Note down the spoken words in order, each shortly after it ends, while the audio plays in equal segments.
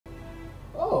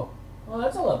Well,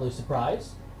 that's a lovely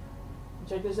surprise.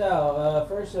 Check this out.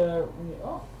 First,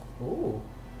 oh, ooh.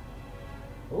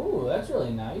 Ooh, that's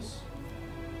really nice.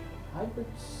 Hybrid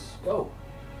scope.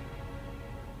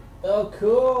 Oh,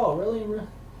 cool.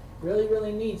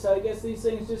 Really neat. So I guess these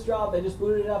things just dropped. I just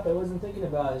booted it up. I wasn't thinking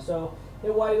about it. So,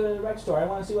 hey, why go to the rec store? I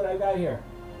want to see what I got here.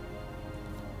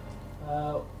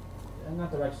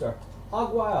 Not the rec store.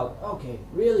 Hog Wild. Okay,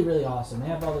 really awesome. They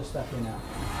have all this stuff here now.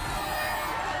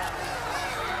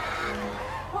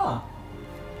 Huh.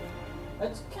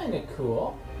 That's kind of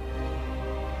cool.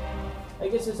 I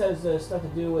guess this has stuff to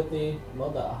do with the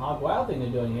Hog Wild thing they're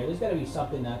doing here. There's got to be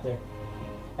something out there.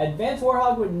 Advanced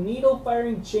Warhog with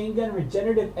needle-firing chain gun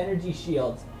regenerative energy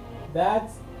shields.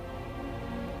 That's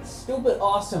stupid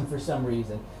awesome for some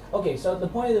reason. Okay, so the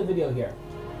point of the video here.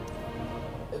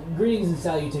 Greetings and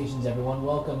salutations, everyone.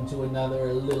 Welcome to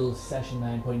another little session that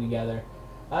I'm putting together.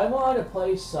 I want to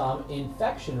play some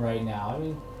Infection right now. I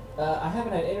mean, I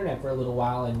haven't had internet for a little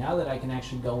while, and now that I can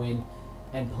actually go in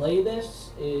and play this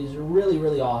is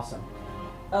really awesome.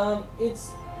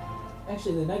 It's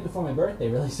actually the night before my birthday,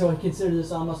 really, so I consider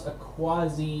this almost a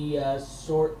quasi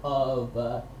sort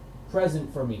of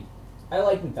present for me. I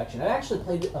like Infection. I've actually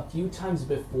played it a few times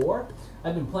before.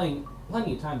 I've been playing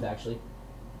plenty of times, actually,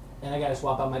 and I gotta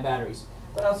swap out my batteries.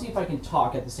 But I'll see if I can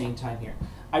talk at the same time here.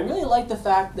 I really like the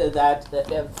fact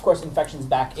that of course, Infection's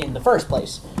back in the first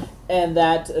place, and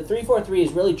that 343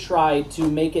 has really tried to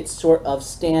make it sort of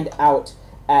stand out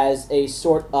as a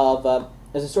sort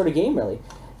of game, really.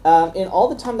 In all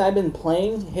the time that I've been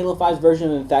playing Halo 5's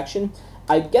version of Infection,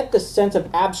 I get the sense of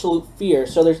absolute fear.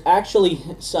 So there's actually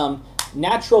some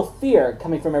natural fear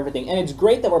coming from everything, and it's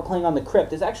great that we're playing on the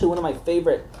Crypt. It's actually one of my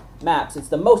favorite maps. It's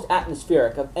the most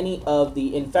atmospheric of any of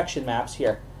the Infection maps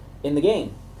here in the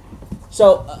game.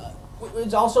 So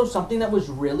it's also something that was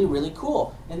really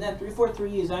cool, and that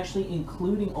 343 is actually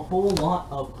including a whole lot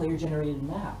of player-generated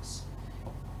maps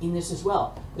in this as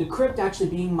well. The Crypt actually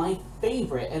being my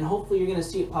favorite, and hopefully you're going to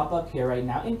see it pop up here right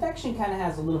now. Infection kind of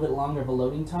has a little bit longer of a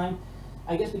loading time,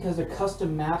 I guess because they're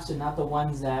custom maps and not the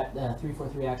ones that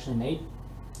 343 actually made.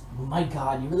 But my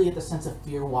god, you really get the sense of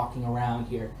fear walking around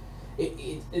here.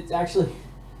 It's actually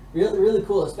really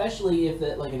cool, especially if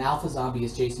like an alpha zombie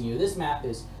is chasing you. This map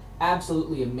is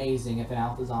absolutely amazing if an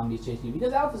alpha zombie is chasing you,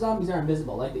 because alpha zombies are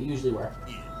invisible like they usually were.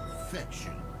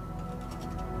 Infection.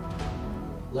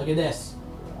 Look at this.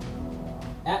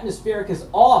 Atmospheric as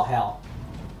all hell.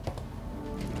 It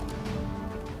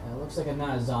looks like I'm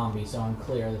not a zombie, so I'm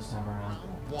clear this time around.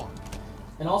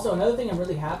 And also, another thing I'm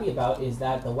really happy about is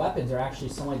that the weapons are actually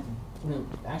somewhat,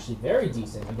 actually very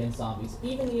decent against zombies.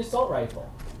 Even the assault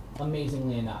rifle,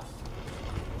 amazingly enough.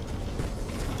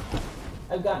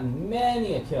 I've gotten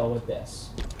many a kill with this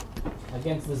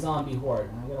against the zombie horde.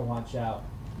 I gotta watch out.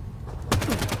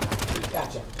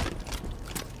 Gotcha.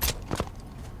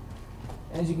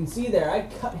 As you can see there, I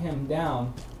cut him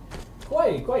down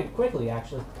quite quickly,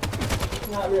 actually.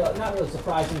 Not really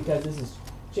surprising, because this is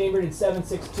chambered in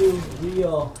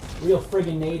 7.62, real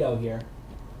friggin' NATO here.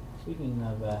 Speaking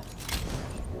of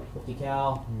 50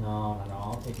 cal, no,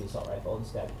 I'll take the assault rifle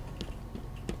instead.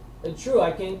 True,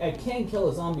 I can kill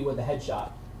a zombie with a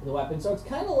headshot with a weapon, so it's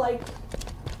kind of like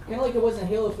it was in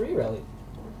Halo 3, really.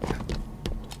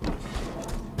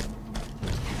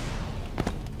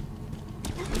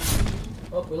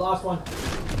 Oh, we lost one.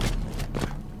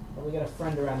 Oh, we got a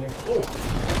friend around here. Oh!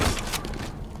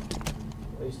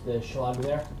 Waste the schlag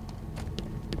there.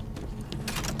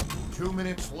 2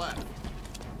 minutes left.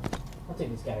 I'll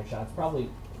take the scatter shots. Probably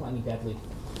plenty deadly.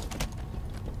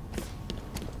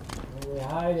 Where are we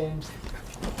hiding?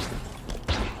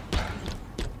 I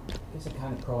guess I'm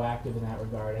kind of proactive in that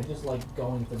regard. I just like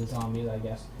going for the zombies, I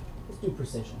guess. Let's do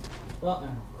precision. Well, no,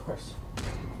 of course.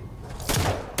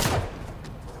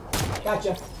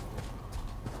 Gotcha.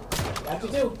 Gotcha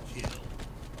too.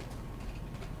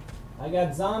 I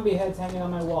got zombie heads hanging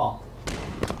on my wall.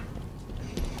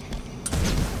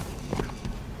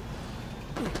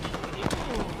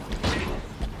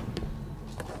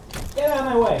 Get out of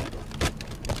my way.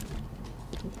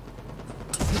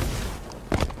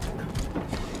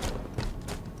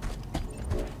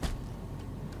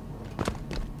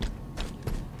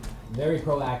 Very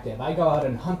proactive. I go out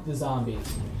and hunt the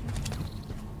zombies.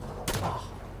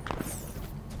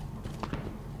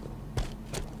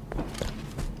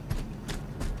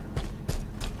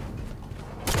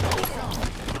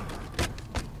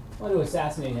 I want to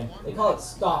assassinate him. They call it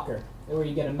Stalker, where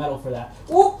you get a medal for that.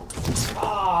 Whoop!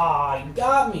 Ah, he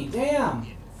got me. Damn.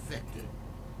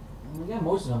 We got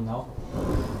most of them though.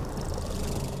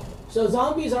 So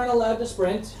zombies aren't allowed to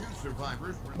sprint,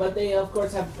 but they of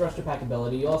course have thruster pack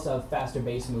ability. You also have faster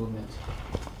base movement.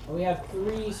 We have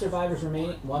 3 survivors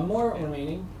remaining. 1 more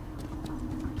remaining.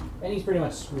 And he's pretty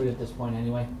much screwed at this point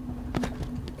anyway.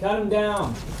 Cut him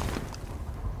down.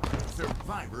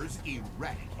 Survivors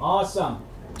eradicated. Awesome.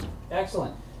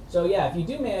 Excellent. So yeah, if you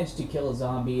do manage to kill a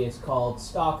zombie, it's called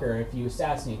Stalker if you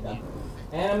assassinate them.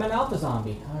 And I'm an alpha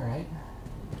zombie. Alright.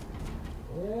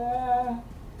 Yeah.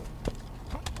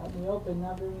 Out in the open,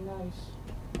 not very nice.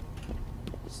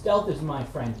 Stealth is my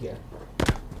friend here.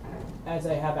 As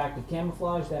I have active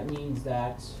camouflage, that means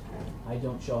that I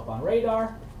don't show up on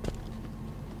radar,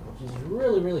 which is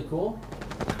really, really cool.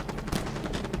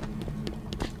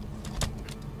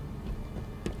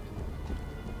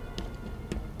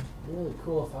 Really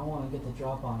cool if I want to get the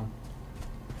drop on him.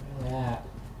 Look at that.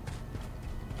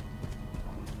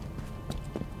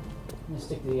 I'm going to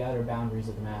stick to the outer boundaries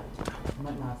of the map. You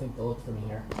might not think to look for me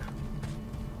here.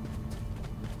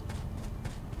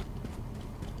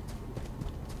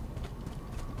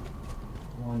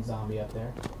 One zombie up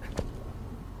there.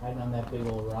 Hiding on that big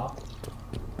old rock.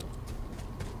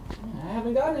 Yeah, I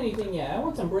haven't gotten anything yet. I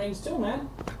want some brains too, man.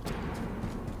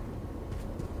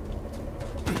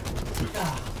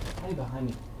 Ah, hide behind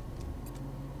me.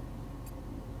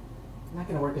 Not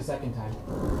gonna work a second time.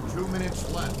 2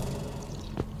 minutes left.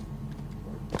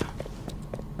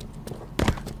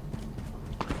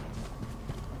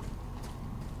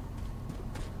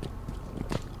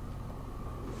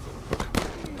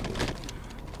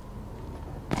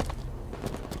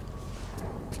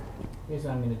 Here's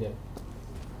what I'm gonna do.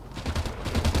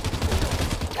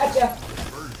 Gotcha!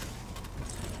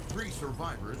 3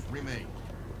 survivors remain.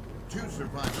 2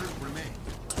 survivors remain.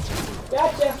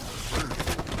 Gotcha!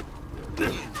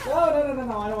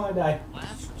 No, I don't want to die.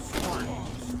 Last Spartan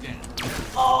standing.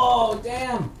 Oh,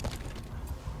 damn!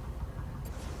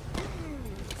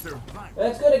 Survivor.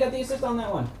 That's good, I got the assist on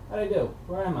that one. How'd I do?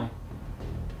 Where am I?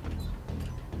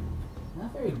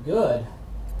 Not very good.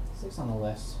 6 on the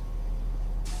list.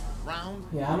 Round.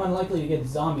 Yeah, I'm unlikely to get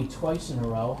zombie twice in a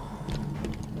row.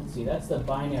 Let's see, that's the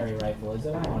binary rifle, is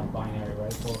it? I don't want a binary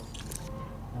rifle.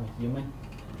 I'm a human.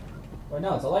 Or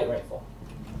no, it's a light rifle.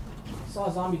 I saw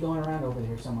a zombie going around over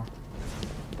here somewhere.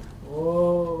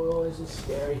 Whoa, this is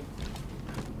scary.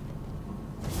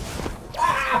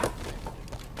 Ah!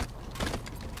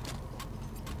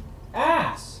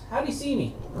 Ass! How'd he see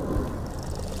me?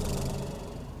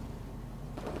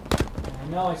 I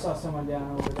know I saw someone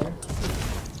down over there.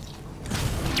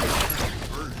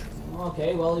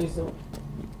 Okay, well, he's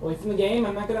away from the game.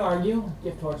 I'm not going to argue.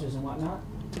 Gift horses and whatnot.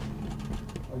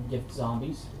 Or gift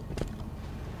zombies.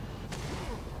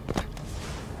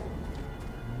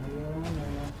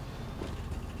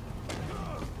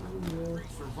 3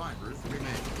 survivors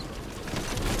remain.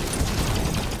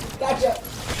 Gotcha!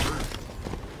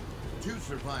 2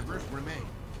 survivors remain.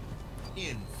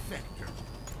 Infector.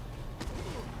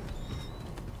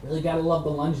 Really gotta love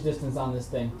the lunge distance on this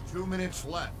thing. 2 minutes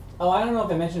left. Oh, I don't know if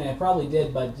I mentioned it. I probably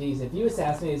did, but geez, if you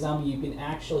assassinate a zombie, you can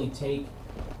actually take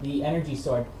the energy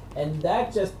sword. And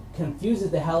that just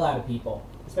confuses the hell out of people.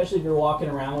 Especially if you're walking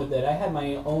around with it. I had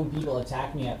my own people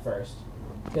attack me at first.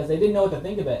 Because they didn't know what to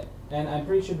think of it. And I'm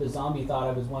pretty sure the zombie thought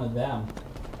I was one of them.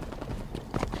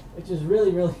 Which is really,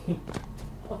 really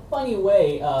a funny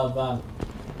way of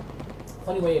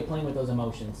playing with those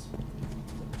emotions.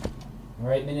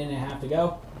 Alright, minute and a half to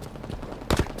go.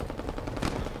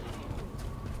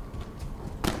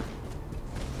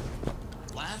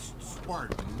 Last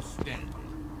Spartan standing.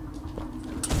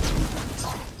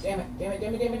 Damn it, damn it,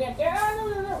 damn it, damn it, damn it.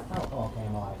 No. Oh, okay,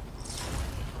 I'm alive.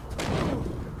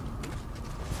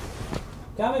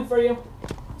 Coming for you.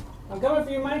 I'm coming for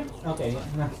you, Mike. Okay,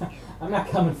 I'm not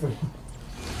coming for you.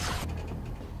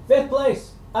 5th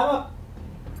place. I'm up.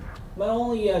 But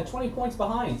only 20 points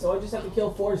behind, so I just have to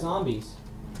kill 4 zombies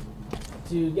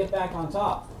to get back on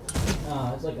top.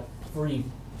 It's like a free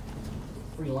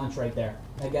lunch right there.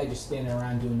 That guy just standing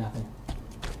around doing nothing.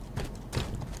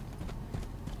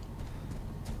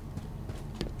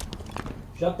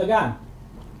 Shut the gun.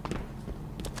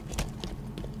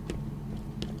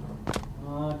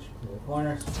 Watch, clear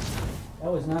corners.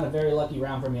 That was not a very lucky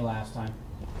round for me last time.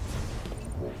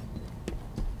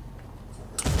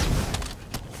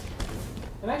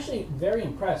 I'm actually very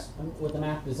impressed with the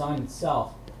map design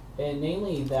itself, and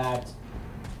namely that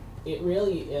it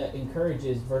really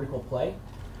encourages vertical play.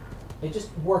 It just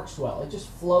works well. It just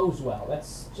flows well.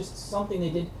 That's just something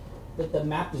they did, that the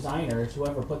map designers,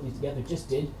 whoever put these together, just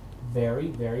did very,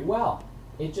 very well.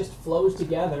 It just flows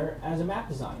together as a map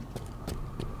design.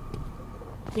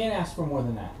 Can't ask for more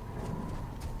than that.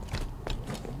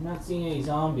 I'm not seeing any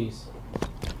zombies.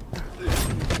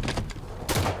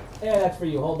 Yeah, that's for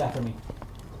you. Hold that for me.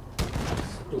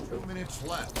 2 minutes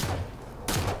left.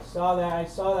 Saw that, I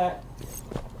saw that.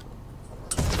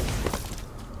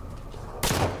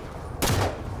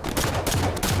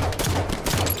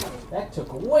 That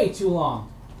took way too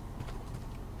long.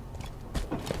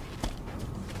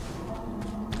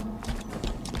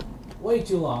 Way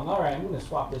too long. Alright, I'm gonna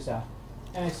swap this out.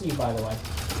 And I see you, by the way. I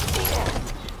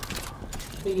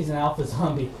think he's an alpha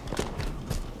zombie.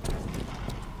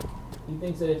 He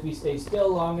thinks that if he stays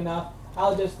still long enough,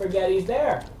 I'll just forget he's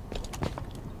there.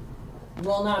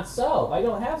 Well, not so. I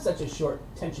don't have such a short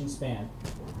attention span.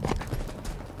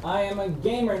 I am a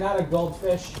gamer, not a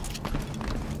goldfish.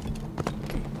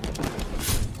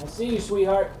 I see you,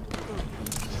 sweetheart.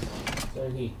 So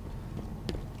did he.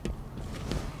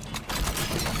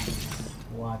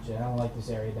 Watch it. I don't like this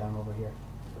area down over here.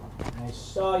 I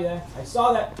saw you. I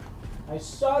saw that. I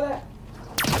saw that.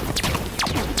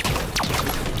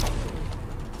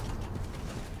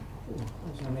 Ooh,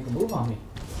 he's gonna make a move on me.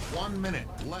 1 minute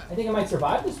left. I think I might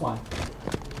survive this one.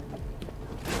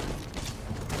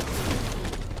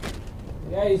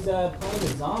 The guy who's playing the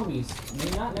zombies may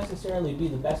not necessarily be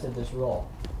the best at this role.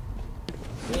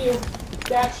 See you.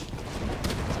 Catch.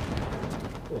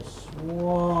 Could have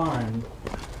sworn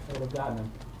I would have gotten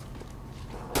him.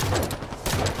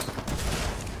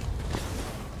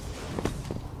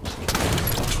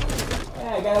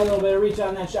 Yeah, I got a little bit of reach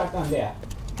on that shotgun there.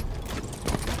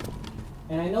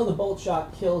 And I know the bolt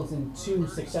shot kills in 2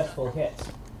 successful hits.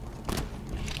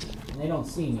 And they don't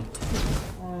see me.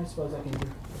 I suppose I can do.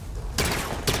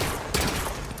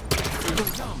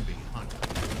 Zombie hunter.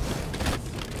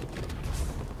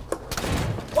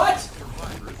 What?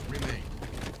 Survivors remain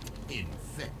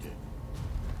infected.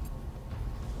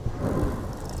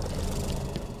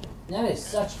 That is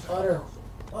such utter.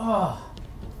 Oh.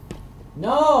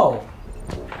 No!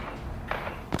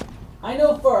 I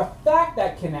know for a fact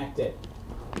that connected.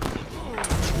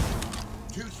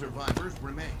 2 survivors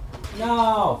remain.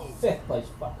 No! 5th place,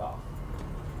 fuck off.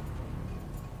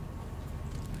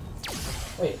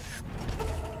 Wait.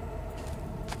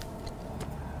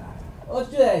 Let's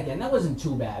do that again. That wasn't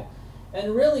too bad.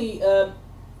 And really,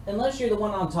 unless you're the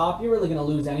one on top, you're really going to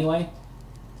lose anyway.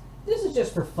 This is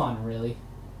just for fun, really.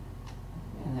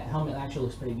 Man, that helmet actually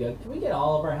looks pretty good. Can we get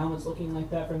all of our helmets looking like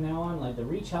that from now on? Like the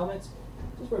Reach helmets?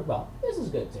 Just work well. This is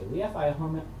good too. The FI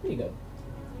helmet, pretty good.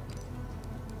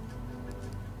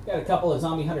 Got a couple of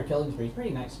zombie hunter killing sprees. Pretty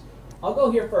nice. I'll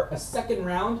go here for a second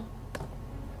round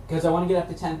because I want to get up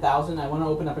to 10,000. I want to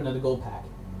open up another gold pack.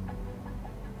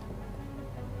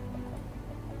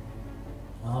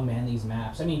 Oh man, these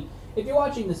maps. I mean, if you're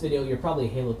watching this video, you're probably a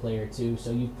Halo player too,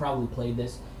 so you've probably played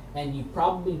this, and you've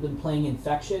probably been playing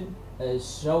Infection,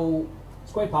 so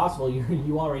it's quite possible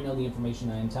you already know the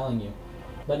information I am telling you.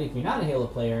 But if you're not a Halo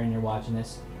player and you're watching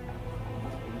this,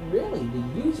 really, the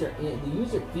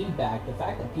user feedback, the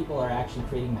fact that people are actually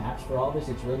creating maps for all this,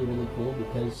 it's really, really cool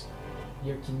because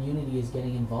your community is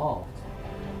getting involved.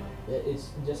 It's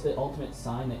just the ultimate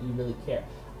sign that you really care.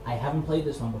 I haven't played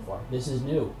this one before. This is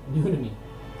new to me.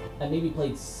 I maybe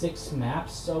played 6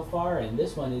 maps so far, and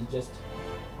this one is just,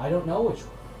 I don't know which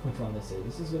one this is.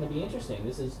 This is going to be interesting.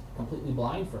 This is completely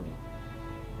blind for me.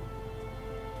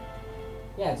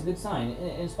 Yeah, it's a good sign,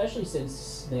 and especially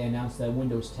since they announced that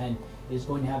Windows 10 is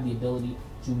going to have the ability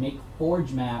to make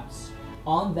Forge maps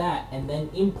on that and then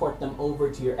import them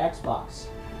over to your Xbox.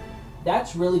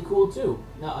 That's really cool too.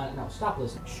 No, stop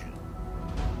listening.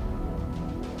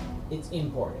 It's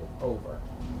imported over.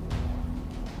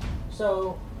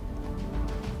 So,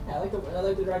 yeah, I like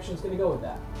the direction it's going to go with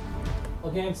that.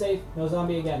 Okay, I'm safe. No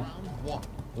zombie again. Round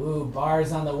 1. Ooh,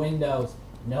 bars on the windows.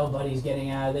 Nobody's getting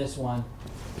out of this one.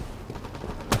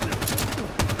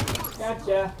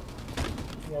 Gotcha.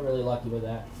 I got really lucky with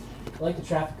that. I like the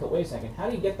traffic code. Wait a second. How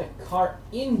do you get the car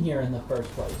in here in the first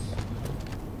place?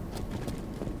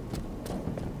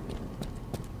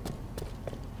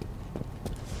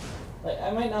 Like, I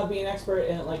might not be an expert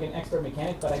in an expert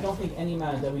mechanic, but I don't think any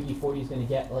amount of WD-40 is going to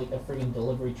get like a friggin'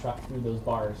 delivery truck through those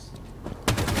bars.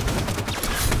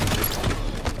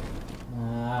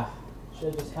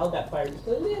 Should have just held that fire just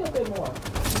a little bit more.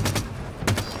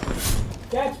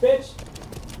 Catch, bitch!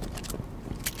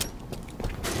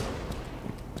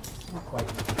 Not quite.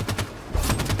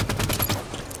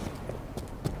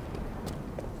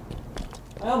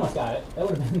 I almost got it. That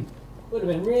would have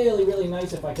been really, really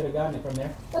nice if I could have gotten it from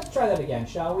there. Let's try that again,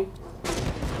 shall we?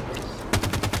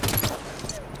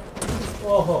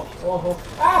 Whoa, whoa,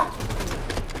 ah!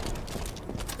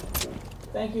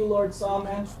 Thank you, Lord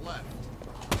Sawman.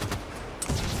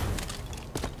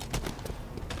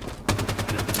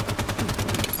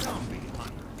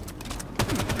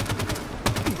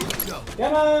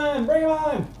 Come on, bring him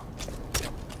on!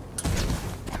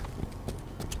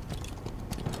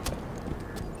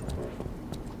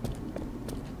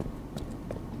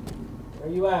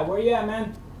 Where you at? Where you at,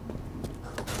 man?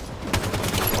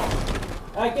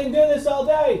 I can do this all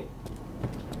day!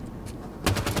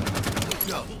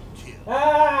 Double kill.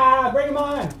 Ah! Bring him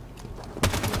on!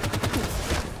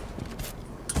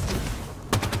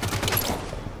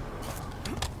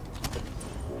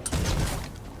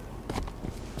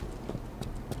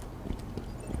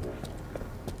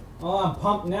 Oh, I'm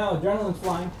pumped now. Adrenaline's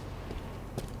flying.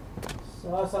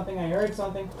 Saw something. I heard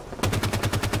something.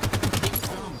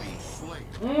 Zombie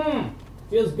slayer.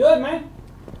 Feels good, man.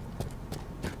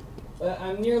 But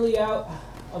I'm nearly out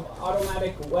of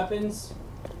automatic weapons.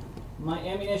 My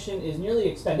ammunition is nearly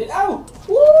expended. Ow!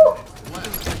 Woo!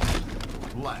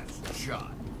 Last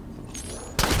shot.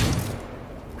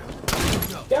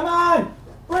 Come on!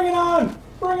 Bring it on!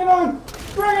 Bring it on!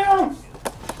 Bring it on!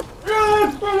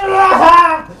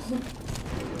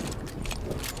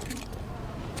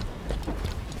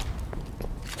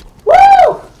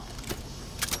 Woo!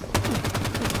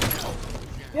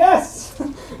 Yes!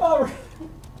 All right.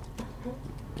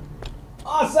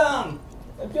 Awesome!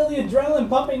 I feel the adrenaline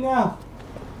pumping now.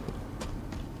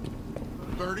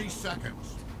 30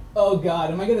 seconds. Oh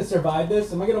god, am I gonna survive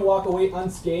this? Am I gonna walk away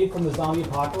unscathed from the zombie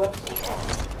apocalypse?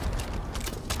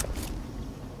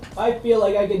 I feel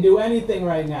like I can do anything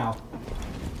right now.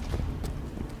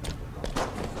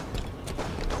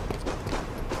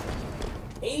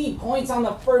 Points on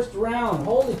the first round.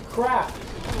 Holy crap.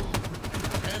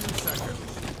 10 seconds.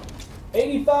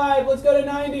 85. Let's go to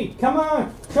 90. Come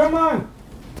on. Come on.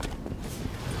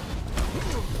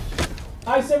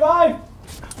 I survived.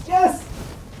 Yes.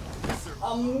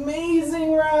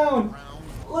 Amazing round.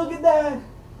 Look at that.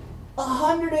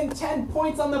 110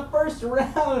 points on the first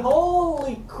round.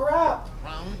 Holy crap.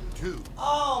 Round 2.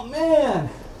 Oh, man.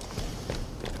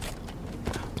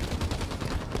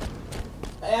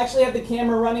 I actually have the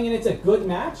camera running and it's a good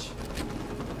match.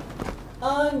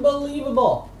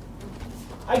 Unbelievable.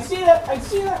 I see that. I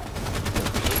see that.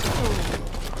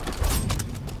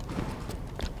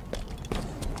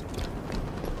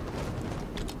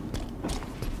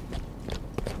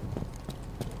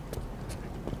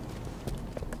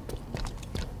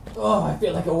 Oh, I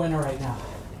feel like a winner right now.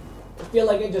 I feel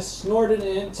like I just snorted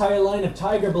an entire line of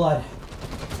tiger blood.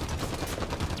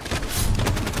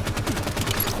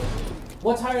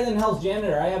 What's higher than Hell's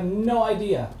Janitor? I have no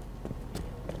idea.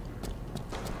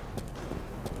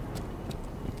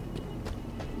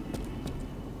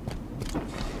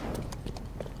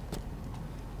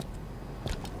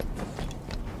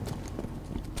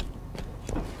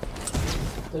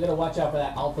 So I gotta watch out for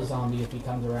that alpha zombie if he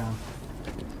comes around.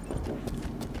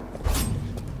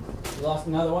 You lost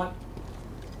another one?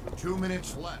 2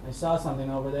 minutes left. I saw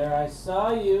something over there. I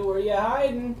saw you. Where you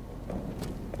hiding?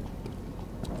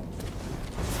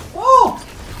 Oh!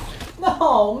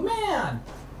 No, man!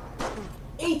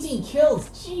 18 kills.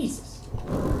 Jesus.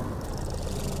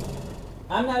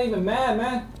 I'm not even mad,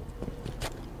 man.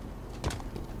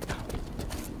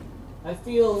 I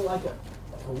feel like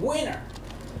a winner.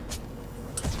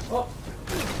 Oh.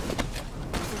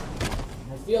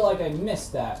 I feel like I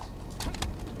missed that.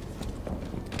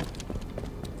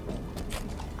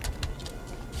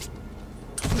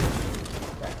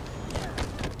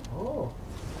 Oh.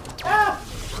 Ah!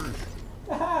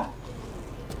 Ah!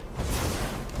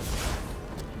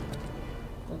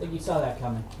 Don't think you saw that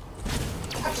coming.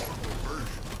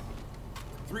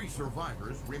 3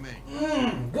 survivors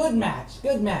remain. Good match.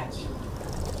 Good match.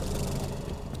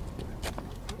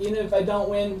 Even if I don't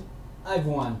win, I've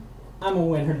won. I'm a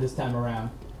winner this time around.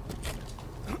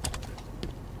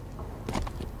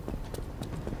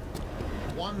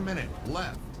 One minute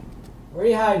left. Where are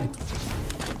you hiding?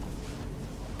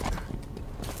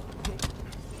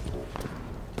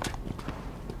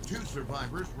 Two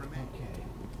survivors remain. Okay.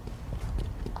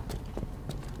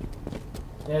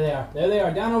 There they are. There they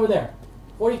are. Down over there.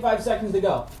 45 seconds to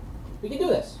go. We can do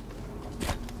this.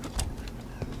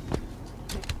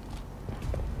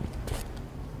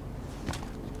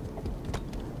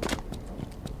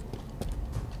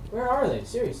 Where are they?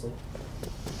 Seriously.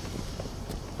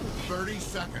 30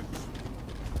 seconds.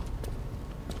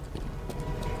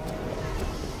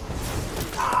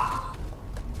 Ah!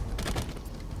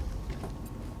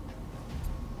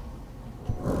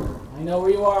 I know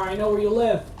where you are. I know where you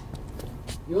live.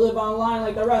 You live online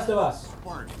like the rest of us.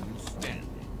 Spartans standing.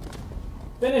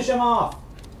 Finish him off.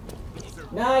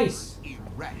 Nice.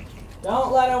 Eradicated.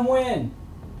 Don't let him win.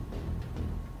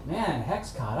 Man,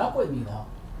 Hex caught up with me though.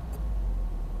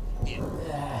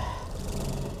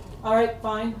 Alright,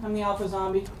 fine. I'm the alpha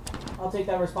zombie. I'll take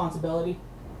that responsibility.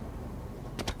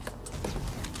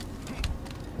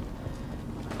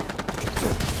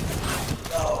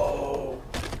 Oh.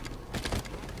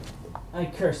 I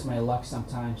curse my luck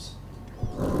sometimes.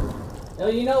 Oh,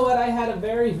 you know what? I had a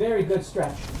very, very good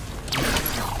stretch.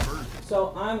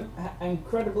 So I'm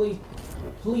incredibly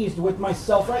pleased with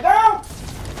myself right now.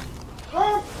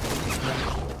 Oh!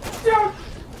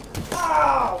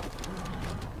 Ow!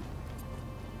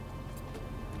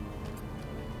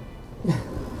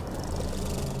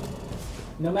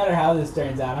 No matter how this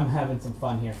turns out, I'm having some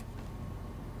fun here.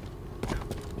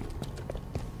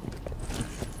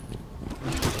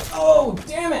 Oh,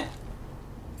 damn it!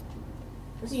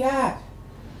 Where's he at?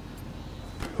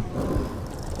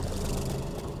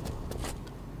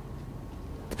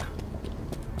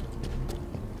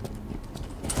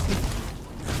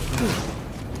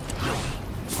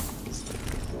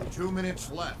 Two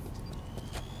minutes left.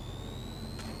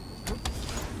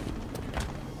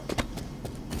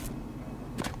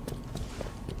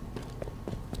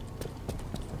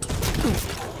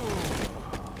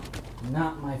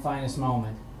 Not my finest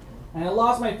moment. And I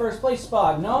lost my first place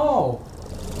spot. No!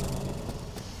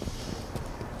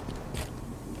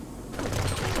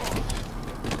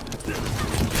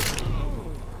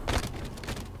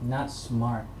 Not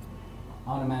smart.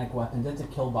 Automatic weapons. That's a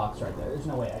kill box right there. There's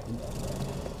no way I can get there.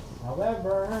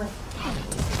 However...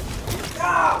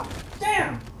 Ah!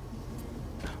 Damn!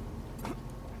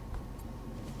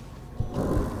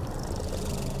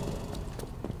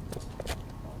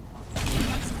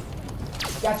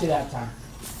 Got you that time.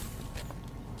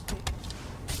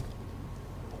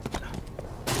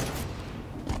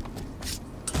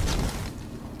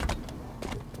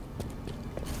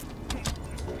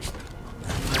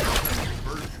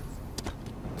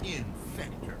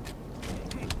 Infector.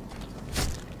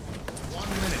 1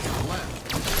 minute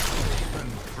left.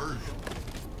 Conversion.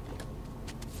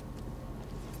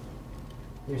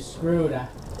 You're screwed.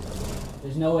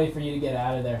 There's no way for you to get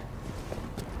out of there.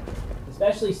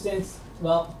 Especially since,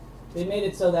 well, they made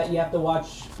it so that you have to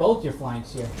watch both your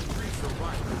flanks here. 3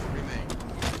 survivors remain.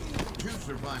 2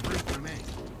 survivors remain.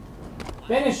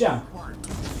 Finish him!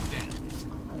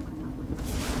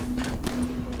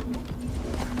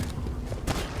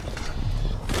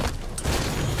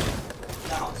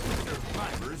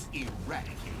 Survivors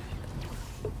eradicated.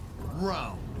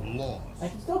 Round lost. I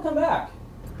can still come back.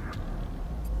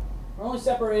 We're only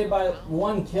separated by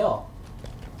 1 kill.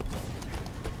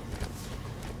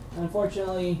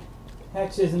 Unfortunately,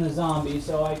 Hex isn't a zombie,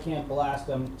 so I can't blast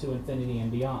them to infinity and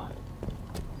beyond.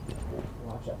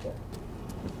 Watch up there.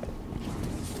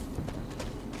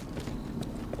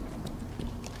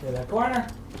 Clear that corner.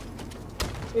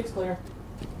 It's clear.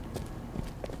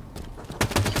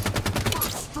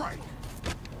 First strike.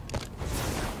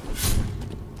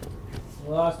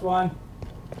 Last one.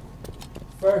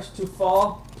 First to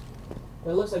fall.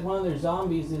 But it looks like one of their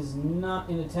zombies is not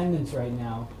in attendance right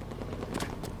now.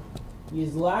 He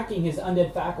is lacking his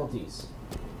undead faculties.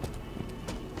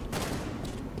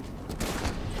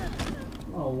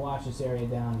 I'm gonna watch this area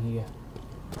down here.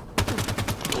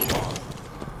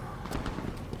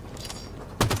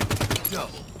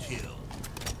 Double kill.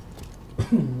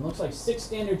 Looks like 6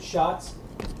 standard shots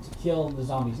to kill the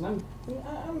zombies, and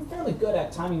I'm fairly good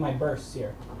at timing my bursts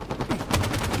here.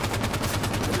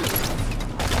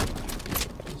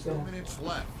 2 minutes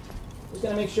left. Just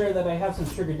gonna make sure that I have some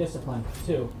trigger discipline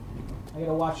too. I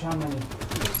gotta watch how many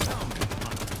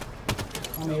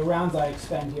rounds I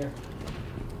expend here.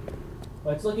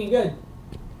 But it's looking good.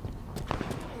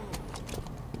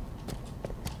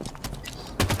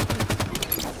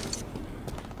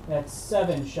 That's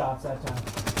 7 shots that time.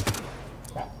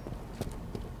 Okay.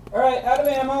 Alright, out of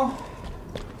ammo.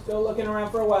 Still looking around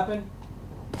for a weapon.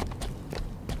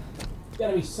 There's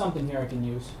gotta be something here I can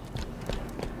use.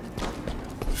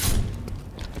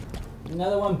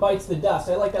 Another one bites the dust.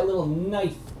 I like that little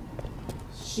knife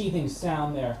sheathing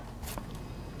sound there.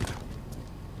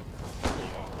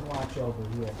 Watch over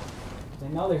here. I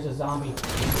know there's a zombie.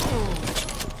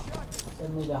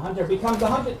 Suddenly the hunter becomes the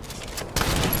hunted.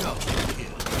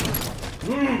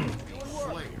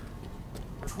 Slayer.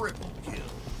 Triple kill.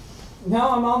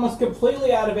 Now I'm almost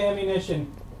completely out of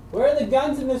ammunition. Where are the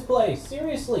guns in this place?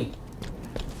 Seriously.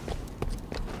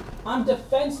 I'm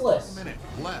defenseless. 1 minute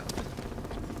left.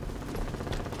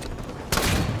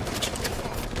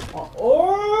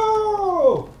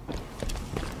 Oh!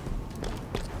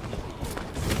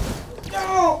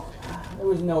 No! There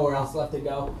was nowhere else left to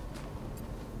go.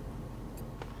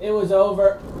 It was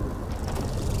over.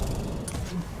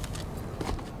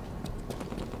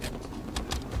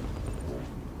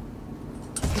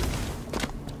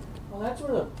 Well, that's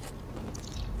where the...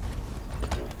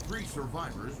 3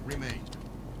 survivors remain.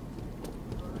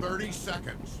 30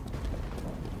 seconds.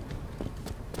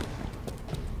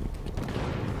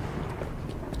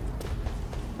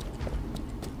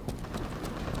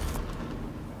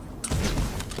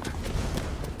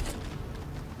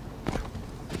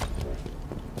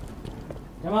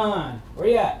 Come on. Where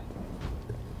you at?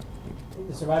 I think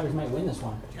the survivors might win this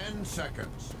one. 10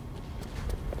 seconds.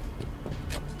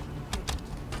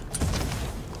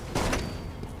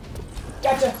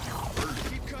 Gotcha.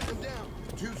 Keep cutting them down.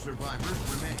 2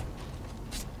 survivors remain.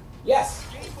 Yes.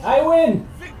 I win.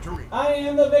 Victory. I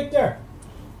am the victor.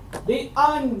 The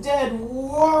undead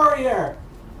warrior.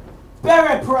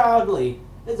 Bear it proudly.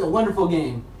 It's a wonderful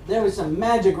game. There was some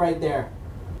magic right there.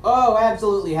 Oh,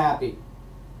 absolutely happy.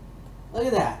 Look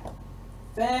at that.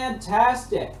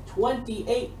 Fantastic.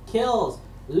 28 kills.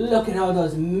 Look at all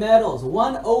those medals.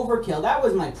 1 overkill. That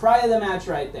was my pride of the match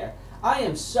right there. I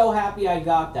am so happy I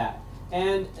got that.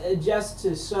 And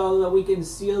so that we can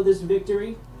seal this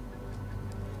victory,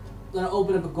 I'm going to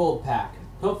open up a gold pack.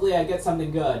 Hopefully I get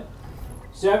something good.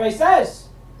 Survey says.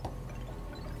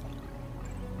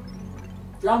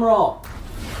 Drum roll.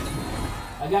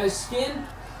 I got a skin.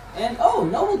 And, oh,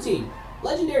 noble team.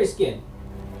 Legendary skin.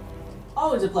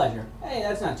 Always a pleasure. Hey,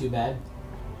 that's not too bad.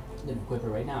 I'm going to equip it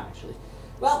right now, actually.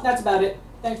 Well, that's about it.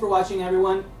 Thanks for watching,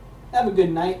 everyone. Have a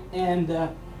good night. And,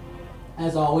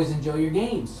 as always, enjoy your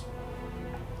games.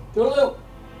 Toodaloo.